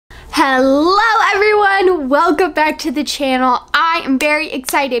Hello everyone, welcome back to the channel. I am very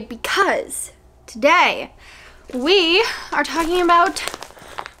excited because today we are talking about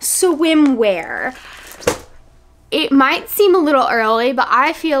swimwear. It might seem a little early, but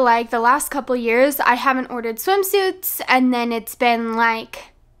I feel like the last couple years I haven't ordered swimsuits, and then it's been like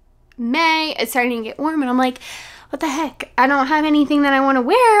May, it's starting to get warm, and I'm like, what the heck? I don't have anything that I want to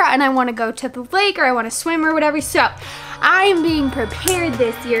wear, and I want to go to the lake or I want to swim or whatever. So I am being prepared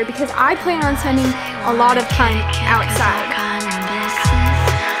this year because I plan on spending a lot of time outside.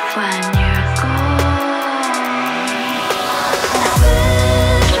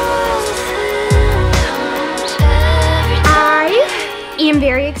 I am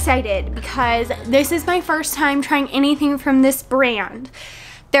very excited because this is my first time trying anything from this brand.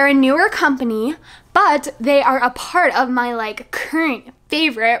 They're a newer company, but they are a part of my like current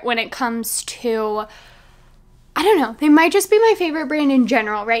favorite when it comes to, I don't know, they might just be my favorite brand in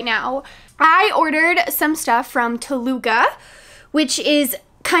general right now. I ordered some stuff from Toluca, which is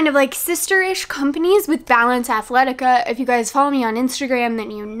kind of like sister-ish companies with Balance Athletica. If you guys follow me on Instagram,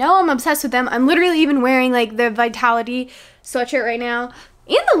 then you know I'm obsessed with them. I'm literally even wearing like the Vitality sweatshirt right now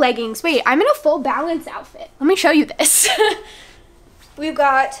and the leggings. Wait, I'm in a full Balance outfit. Let me show you this. We've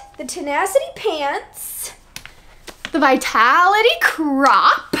got the Tenacity pants, the Vitality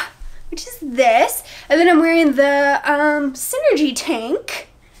crop, which is this, and then I'm wearing the Synergy tank.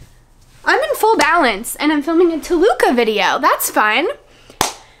 I'm in full Balance, and I'm filming a Toluca video. That's fun.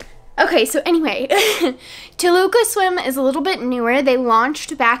 Okay, so anyway, Toluca Swim is a little bit newer. They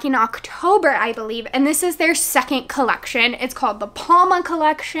launched back in October, I believe, and this is their second collection. It's called the Palma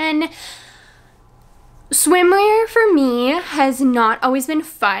Collection. Swimwear for me has not always been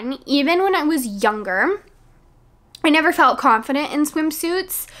fun. Even when I was younger, I never felt confident in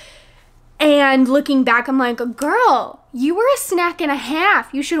swimsuits. And looking back, I'm like, girl, you were a snack and a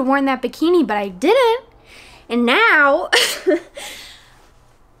half. You should have worn that bikini, but I didn't. And now,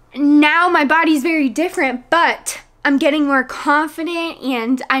 now my body's very different, but I'm getting more confident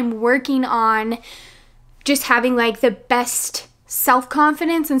and I'm working on just having like the best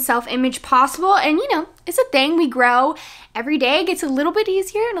self-confidence and self-image possible. And you know, it's a thing. We grow every day. It gets a little bit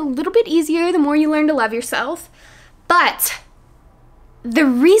easier and a little bit easier the more you learn to love yourself. But the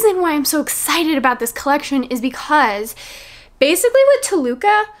reason why I'm so excited about this collection is because basically with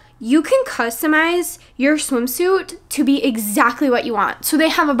Toluca, you can customize your swimsuit to be exactly what you want. So they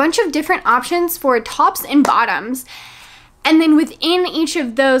have a bunch of different options for tops and bottoms. And then within each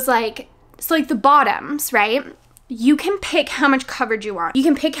of those, like, so like the bottoms, right? You can pick how much coverage you want. You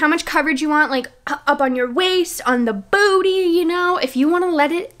can pick how much coverage you want, like up on your waist, on the booty, you know. If you want to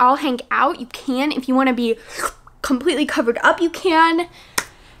let it all hang out, you can. If you want to be completely covered up, you can.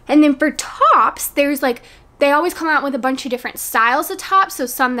 And then for tops, there's like, they always come out with a bunch of different styles of tops. So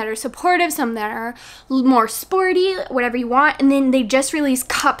some that are supportive, some that are more sporty, whatever you want. And then they just released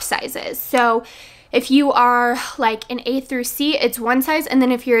cup sizes. So if you are like an A through C, it's one size, and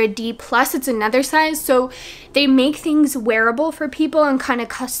then if you're a D plus, it's another size. So they make things wearable for people and kind of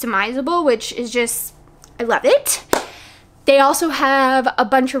customizable, which is just, I love it. They also have a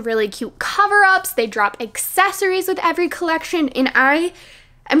bunch of really cute cover-ups. They drop accessories with every collection, and I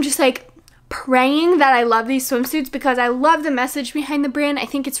am just like praying that I love these swimsuits because I love the message behind the brand. I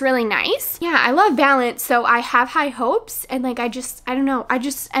think it's really nice. Yeah, I love Balance, so I have high hopes, and like I don't know, I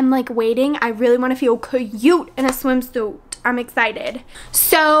just am like waiting. I really want to feel cute in a swimsuit. I'm excited.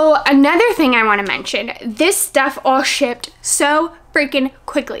 So another thing I want to mention, this stuff all shipped so freaking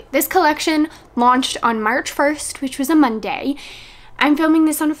quickly. This collection launched on March 1st, which was a Monday. I'm filming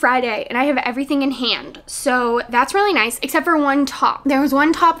this on a Friday and I have everything in hand. So that's really nice, except for one top. There was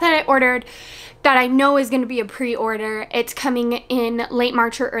one top that I ordered that I know is going to be a pre-order. It's coming in late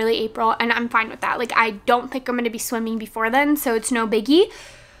March or early April, and I'm fine with that. Like, I don't think I'm going to be swimming before then, so it's no biggie.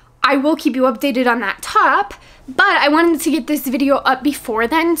 I will keep you updated on that top, but I wanted to get this video up before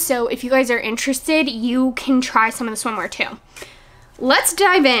then, so if you guys are interested, you can try some of the swimwear too. Let's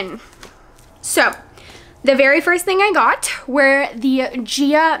dive in. So the very first thing I got were the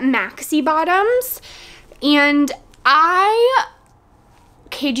Gia Maxi bottoms, and I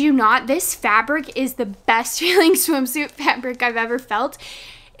kid you not, this fabric is the best feeling swimsuit fabric I've ever felt.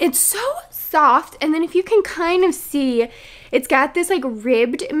 It's so soft, and then if you can kind of see, it's got this like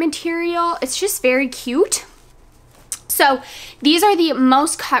ribbed material. It's just very cute. So these are the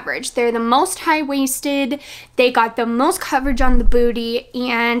most coverage. They're the most high-waisted. They got the most coverage on the booty,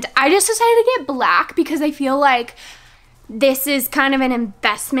 and I just decided to get black because I feel like this is kind of an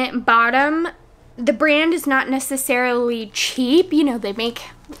investment bottom. The brand is not necessarily cheap. You know,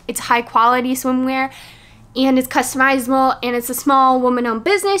 it's high quality swimwear. and it's customizable, and it's a small woman-owned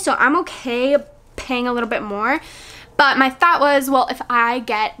business, so I'm okay paying a little bit more. But my thought was, well, if I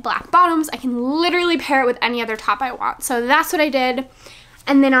get black bottoms, I can literally pair it with any other top I want. So that's what I did.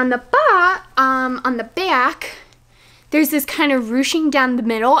 And then on the back, there's this kind of ruching down the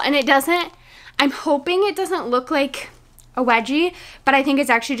middle, and it doesn't, I'm hoping it doesn't look like a wedgie, but I think it's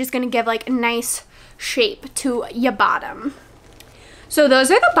actually just gonna give like a nice shape to your bottom. So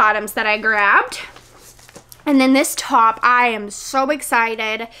those are the bottoms that I grabbed. And then this top, I am so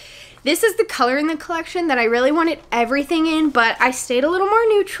excited. This is the color in the collection that I really wanted everything in, but I stayed a little more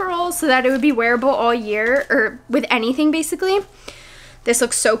neutral so that it would be wearable all year, or with anything basically. This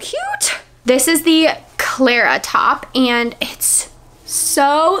looks so cute. This is the Clara top, and it's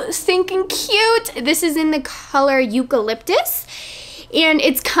so stinking cute. This is in the color Eucalyptus, and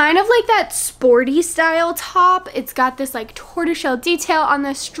it's kind of like that sporty style top. It's got this like tortoiseshell detail on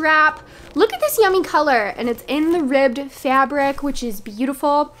the strap. Look at this yummy color, and it's in the ribbed fabric, which is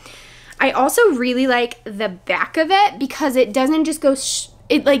beautiful. I also really like the back of it because it doesn't just go,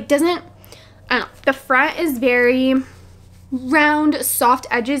 it like doesn't, I don't know, the front is very round, soft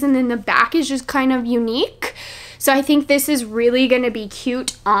edges, and then the back is just kind of unique. So I think this is really gonna be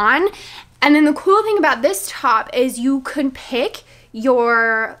cute on. And then the cool thing about this top is you can pick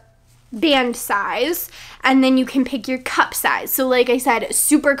your band size, and then you can pick your cup size. So like I said,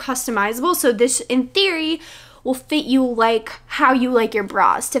 super customizable. So this, in theory, will fit you like how you like your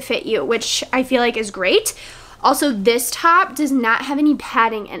bras to fit you, which I feel like is great. Also, this top does not have any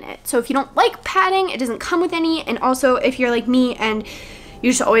padding in it. So if you don't like padding, it doesn't come with any. And also, if you're like me and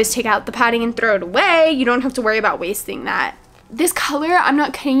you just always take out the padding and throw it away, you don't have to worry about wasting that. This color, I'm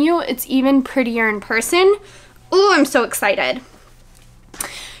not kidding you, it's even prettier in person. Ooh, I'm so excited.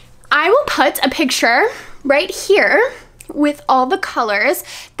 I will put a picture right here with all the colors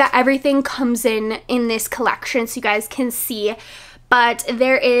that everything comes in this collection so you guys can see. But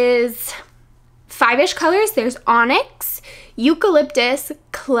there is 5-ish colors. There's onyx, eucalyptus,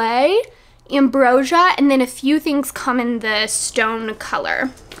 clay, ambrosia, and then a few things come in the stone color.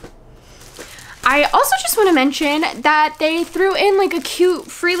 I also just want to mention that they threw in like a cute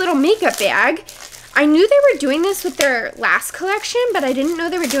free little makeup bag. I knew they were doing this with their last collection, but I didn't know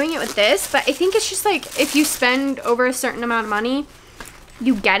they were doing it with this. But I think it's just like if you spend over a certain amount of money,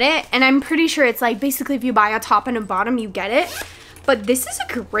 you get it. And I'm pretty sure it's like basically if you buy a top and a bottom, you get it. But this is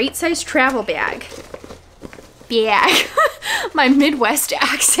a great size travel bag. My Midwest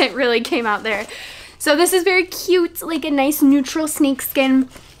accent really came out there. So this is very cute, like a nice neutral snakeskin.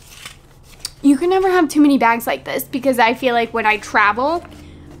 You can never have too many bags like this because I feel like when I travel,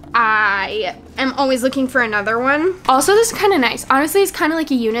 I am always looking for another one. Also, this is kind of nice. Honestly, it's kind of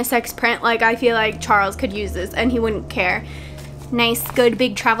like a unisex print. Like, I feel like Charles could use this and he wouldn't care. Nice, good,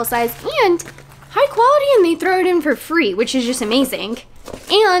 big travel size and high quality, and they throw it in for free, which is just amazing.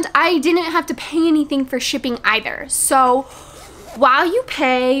 And I didn't have to pay anything for shipping either. So while you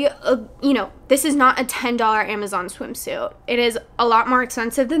pay, you know, this is not a $10 Amazon swimsuit. It is a lot more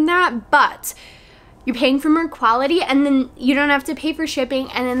expensive than that, but you're paying for more quality, and then you don't have to pay for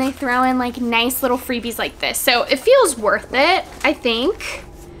shipping, and then they throw in like nice little freebies like this. So it feels worth it, I think.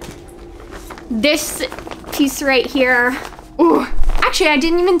 This piece right here, ooh, actually I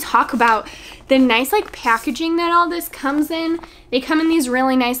didn't even talk about the nice like packaging that all this comes in. They come in these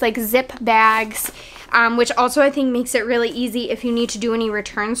really nice like zip bags, which also I think makes it really easy if you need to do any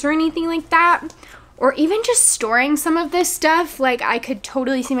returns or anything like that. Or even just storing some of this stuff. Like, I could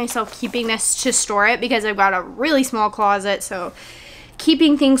totally see myself keeping this to store it because I've got a really small closet, so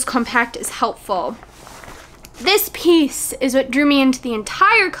keeping things compact is helpful. This piece is what drew me into the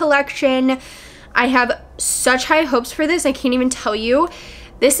entire collection. I have such high hopes for this, I can't even tell you.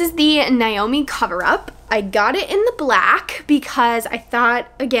 This is the Naomi cover-up. I got it in the black because I thought,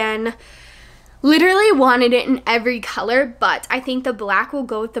 again, literally wanted it in every color, but I think the black will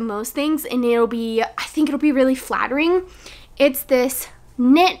go with the most things, and I think it'll be really flattering. It's this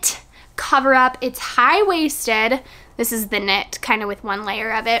knit cover up. It's high-waisted. This is the knit kind of with one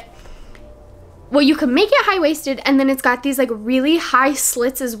layer of it. Well, you can make it high-waisted, and then it's got these like really high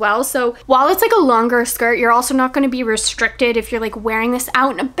slits as well. So while it's like a longer skirt, you're also not going to be restricted if you're like wearing this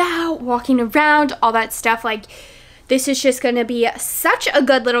out and about, walking around, all that stuff. Like, this is just going to be such a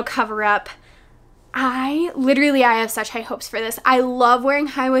good little cover up. I have such high hopes for this. I love wearing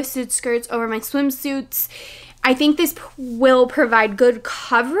high-waisted skirts over my swimsuits. I think this will provide good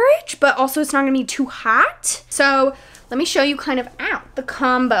coverage, but also it's not gonna be too hot. So let me show you kind of the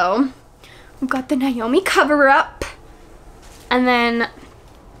combo. We've got the Naomi cover-up, and then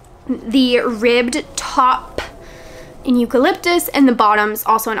the ribbed top in eucalyptus, and the bottoms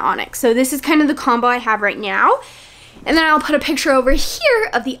also in onyx. So this is kind of the combo I have right now. And then I'll put a picture over here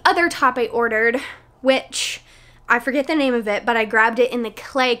of the other top I ordered, which I forget the name of it, but I grabbed it in the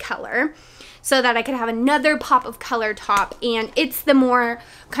clay color so that I could have another pop of color top. And it's the more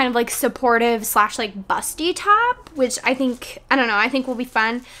kind of like supportive slash like busty top, which I think, I don't know, I think will be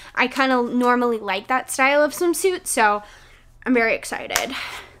fun. I kind of normally like that style of swimsuit, so I'm very excited.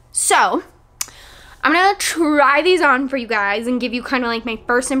 So I'm gonna try these on for you guys and give you kind of like my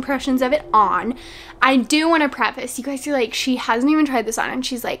first impressions of it on. I do want to preface, you guys are like, she hasn't even tried this on and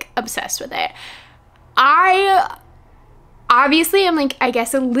she's like obsessed with it. I obviously am like, I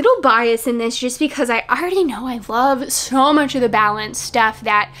guess a little biased in this just because I already know I love so much of the balance stuff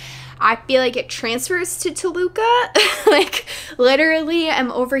that I feel like it transfers to Toluca. Like literally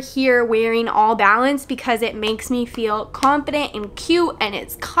I'm over here wearing all balance because it makes me feel confident and cute and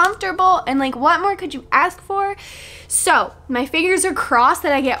it's comfortable, and like what more could you ask for? So my fingers are crossed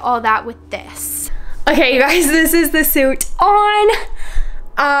that I get all that with this. Okay, you guys, this is the suit on.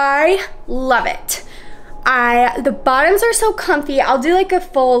 I love it. The bottoms are so comfy. I'll do like a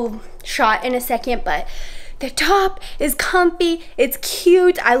full shot in a second, but the top is comfy, it's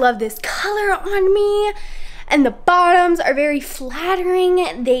cute. I love this color on me. And the bottoms are very flattering.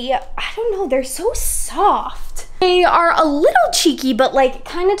 I don't know, they're so soft. They are a little cheeky, but like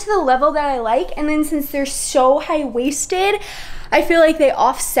kind of to the level that I like. And then since they're so high-waisted, I feel like they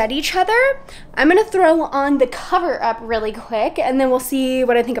offset each other. I'm gonna throw on the cover up really quick and then we'll see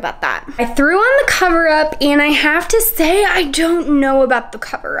what I think about that. I threw on the cover up and I have to say I don't know about the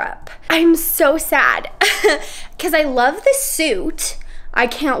cover up. I'm so sad because I love the suit. I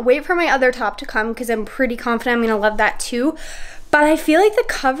can't wait for my other top to come because I'm pretty confident I'm gonna love that too. But I feel like the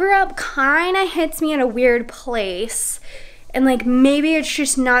cover up kind of hits me in a weird place. And like maybe it's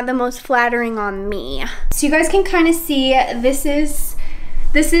just not the most flattering on me. So you guys can kind of see this is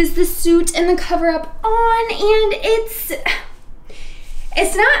the suit and the cover up on, and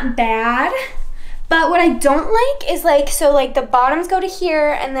it's not bad. But what I don't like is like, so like the bottoms go to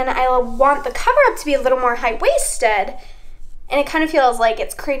here and then I want the cover up to be a little more high-waisted, and it kind of feels like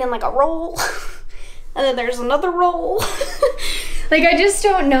it's creating like a roll. And then there's another roll. Like I just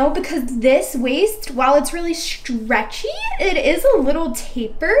don't know, because this waist, while it's really stretchy, it is a little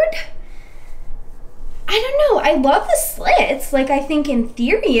tapered. I don't know, I love the slits. Like I think in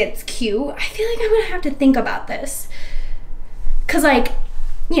theory it's cute. I feel like I'm gonna have to think about this. Cause like,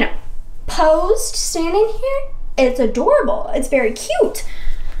 you know, posed, standing here, it's adorable. It's very cute.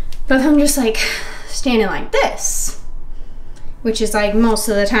 But if I'm just like standing like this, which is like most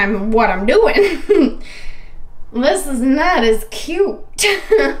of the time what I'm doing, this is not as cute.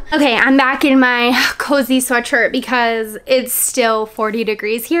 Okay, I'm back in my cozy sweatshirt because it's still 40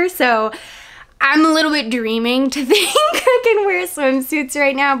 degrees here, so I'm a little bit dreaming to think I can wear swimsuits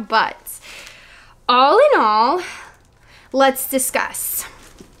right now, but all in all, let's discuss.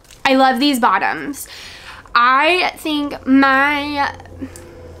 I love these bottoms. I think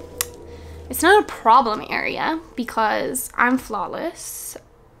it's not a problem area because I'm flawless.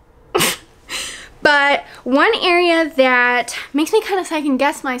 But one area that makes me kind of second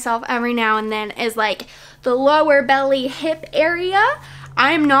guess myself every now and then is like the lower belly hip area.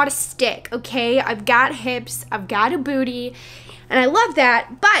 I am not a stick, okay? I've got hips, I've got a booty, and I love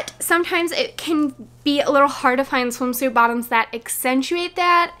that, but sometimes it can be a little hard to find swimsuit bottoms that accentuate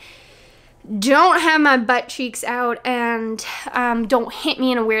that, don't have my butt cheeks out, and don't hit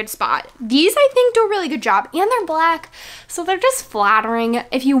me in a weird spot. These I think do a really good job, and they're black, so they're just flattering.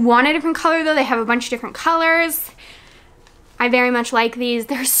 If you want a different color though, they have a bunch of different colors. I very much like these.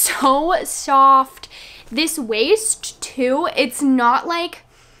 They're so soft. This waist too, it's not like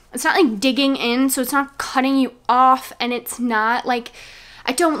digging in, so it's not cutting you off, and it's not like,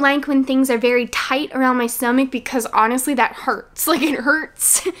 I don't like when things are very tight around my stomach because honestly that hurts. Like it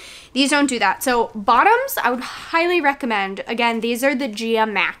hurts. These don't do that. So bottoms, I would highly recommend. Again, these are the Gia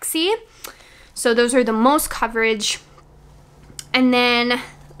Maxi. So those are the most coverage. And then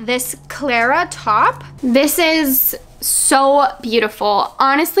this Clara top. This is so beautiful.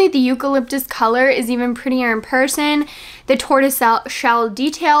 Honestly, the eucalyptus color is even prettier in person. The tortoiseshell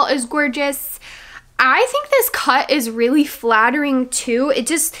detail is gorgeous. I think this cut is really flattering too.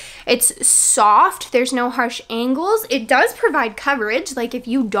 It's soft. There's no harsh angles. It does provide coverage. Like if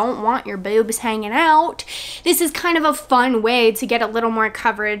you don't want your boobs hanging out, this is kind of a fun way to get a little more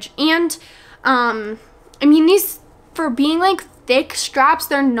coverage. And I mean, these, for being like thick straps,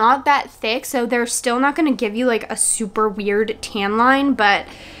 they're not that thick, so they're still not going to give you like a super weird tan line, but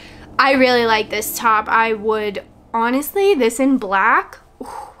I really like this top. I would honestly, this in black, ooh,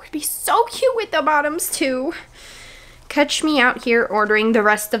 would be so cute with the bottoms too. catch me out here ordering the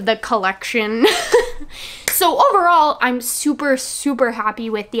rest of the collection. So overall, I'm super, super happy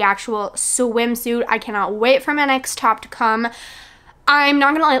with the actual swimsuit. I cannot wait for my next top to come. I'm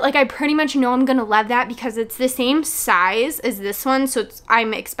not gonna lie, like, I pretty much know I'm gonna love that because it's the same size as this one, so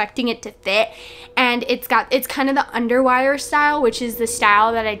I'm expecting it to fit. And it's kind of the underwire style, which is the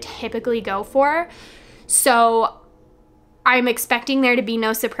style that I typically go for. So I'm expecting there to be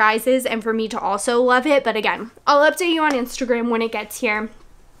no surprises and for me to also love it. But again, I'll update you on Instagram when it gets here.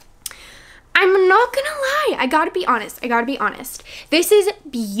 I'm not gonna lie, I gotta be honest. This is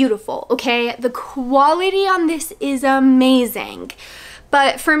beautiful, okay? The quality on this is amazing.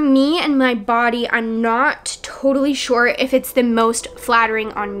 But for me and my body, I'm not totally sure if it's the most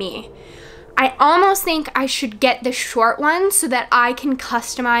flattering on me. I almost think I should get the short one so that I can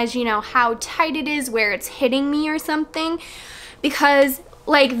customize, you know, how tight it is, where it's hitting me or something. Because,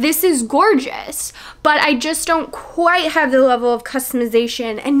 like, this is gorgeous, but I just don't quite have the level of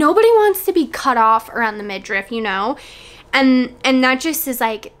customization, and nobody wants to be cut off around the midriff, you know? And that just is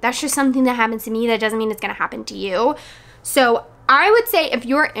like, that's just something that happens to me. That doesn't mean it's gonna happen to you. So I would say if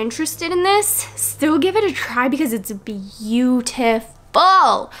you're interested in this, still give it a try because it's beautiful.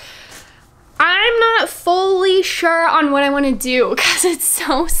 I'm not fully sure on what I want to do because it's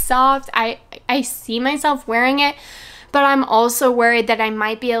so soft. I see myself wearing it, but I'm also worried that I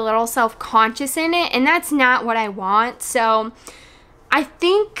might be a little self-conscious in it, and that's not what I want. So I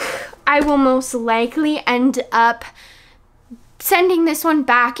think I will most likely end up sending this one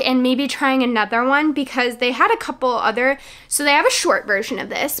back and maybe trying another one because they had a couple other, so they have a short version of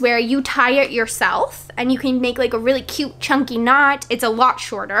this where you tie it yourself and you can make like a really cute chunky knot. It's a lot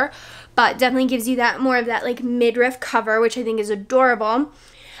shorter, but definitely gives you that more of that like midriff cover, which I think is adorable.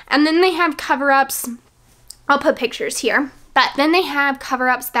 And then they have cover-ups, I'll put pictures here, but then they have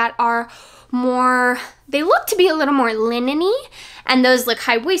cover-ups that are more, they look to be a little more linen-y, and those look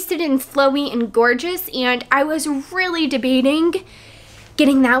high-waisted and flowy and gorgeous, and I was really debating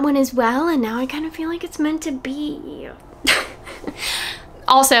getting that one as well, and now I kind of feel like it's meant to be.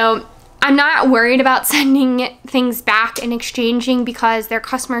 Also, I'm not worried about sending things back and exchanging because their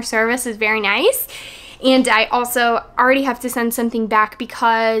customer service is very nice. And I also already have to send something back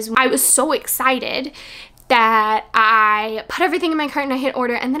because I was so excited that I put everything in my cart and I hit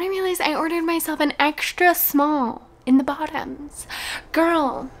order, and then I realized I ordered myself an extra small in the bottoms.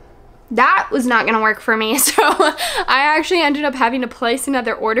 Girl, that was not gonna work for me. So I actually ended up having to place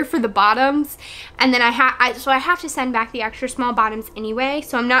another order for the bottoms, and then I have to send back the extra small bottoms anyway,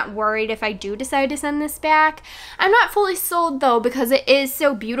 so I'm not worried if I do decide to send this back. I'm not fully sold though because it is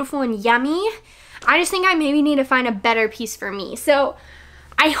so beautiful and yummy. I just think I maybe need to find a better piece for me. So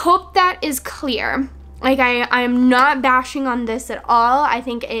I hope that is clear. Like, I am not bashing on this at all. I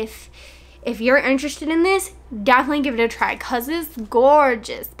think if you're interested in this, definitely give it a try because it's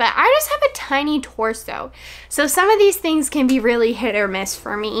gorgeous. But I just have a tiny torso, so some of these things can be really hit or miss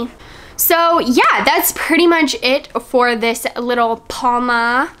for me. So yeah, that's pretty much it for this little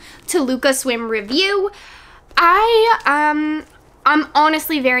Palma Toluca Swim review. I'm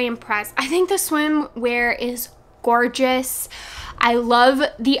honestly very impressed. I think the swimwear is gorgeous. I love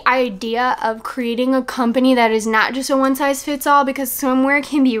the idea of creating a company that is not just a one-size-fits-all because swimwear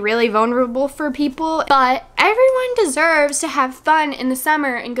can be really vulnerable for people, but everyone deserves to have fun in the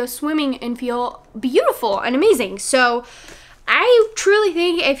summer and go swimming and feel beautiful and amazing. So I truly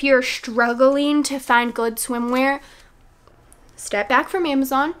think if you're struggling to find good swimwear, step back from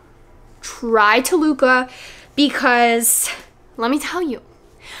Amazon, try Toluca, because let me tell you,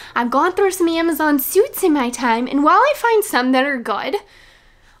 I've gone through some Amazon suits in my time, and while I find some that are good,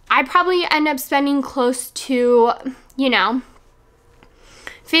 I probably end up spending close to, you know,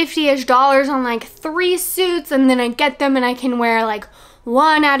 $50-ish on like 3 suits, and then I get them and I can wear like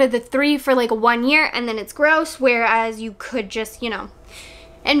 1 out of the 3 for like 1 year, and then it's gross, whereas you could just, you know,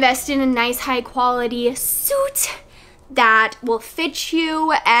 invest in a nice high quality suit that will fit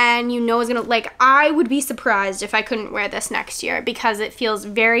you and you know is gonna, like, I would be surprised if I couldn't wear this next year because it feels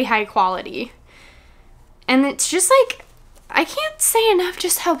very high quality. And it's just like, I can't say enough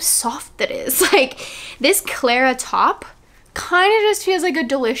just how soft it is. Like, this Clara top kind of just feels like a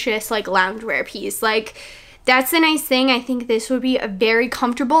delicious like loungewear piece. Like, that's the nice thing. I think this would be a very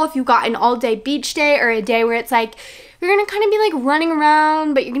comfortable if you got an all-day beach day or a day where it's like you're gonna kind of be like running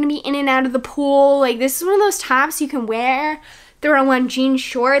around, but you're gonna be in and out of the pool. Like, this is one of those tops you can wear, throw on jean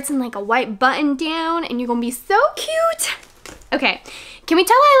shorts and like a white button down, and you're gonna be so cute. Okay, can we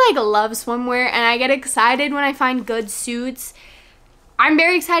tell I like love swimwear and I get excited when I find good suits? I'm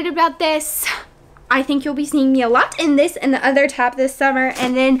very excited about this. I think you'll be seeing me a lot in this and the other top this summer,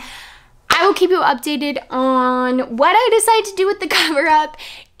 and then I I will keep you updated on what I decide to do with the cover up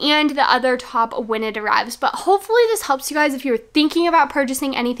and the other top when it arrives. But hopefully this helps you guys if you're thinking about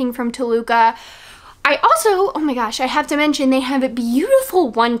purchasing anything from Toluca. I also, oh my gosh, I have to mention they have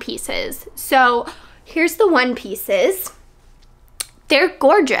beautiful one pieces. So here's the one pieces. They're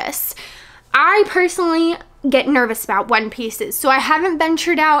gorgeous. I personally get nervous about one pieces, so I haven't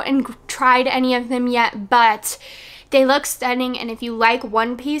ventured out and tried any of them yet, but they look stunning. And if you like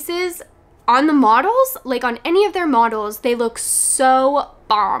one pieces on the models, like on any of their models, they look so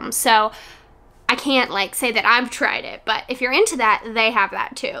bomb. So I can't like say that I've tried it, but if you're into that, they have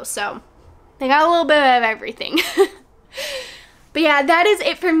that too. So they got a little bit of everything. But yeah, that is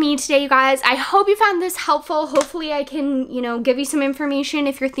it for me today, you guys. I hope you found this helpful. Hopefully I can, you know, give you some information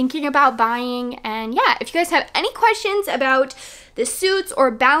if you're thinking about buying. And yeah, if you guys have any questions about the suits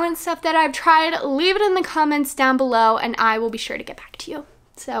or balance stuff that I've tried, leave it in the comments down below and I will be sure to get back to you.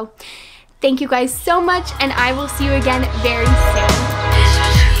 So thank you guys so much, and I will see you again very soon.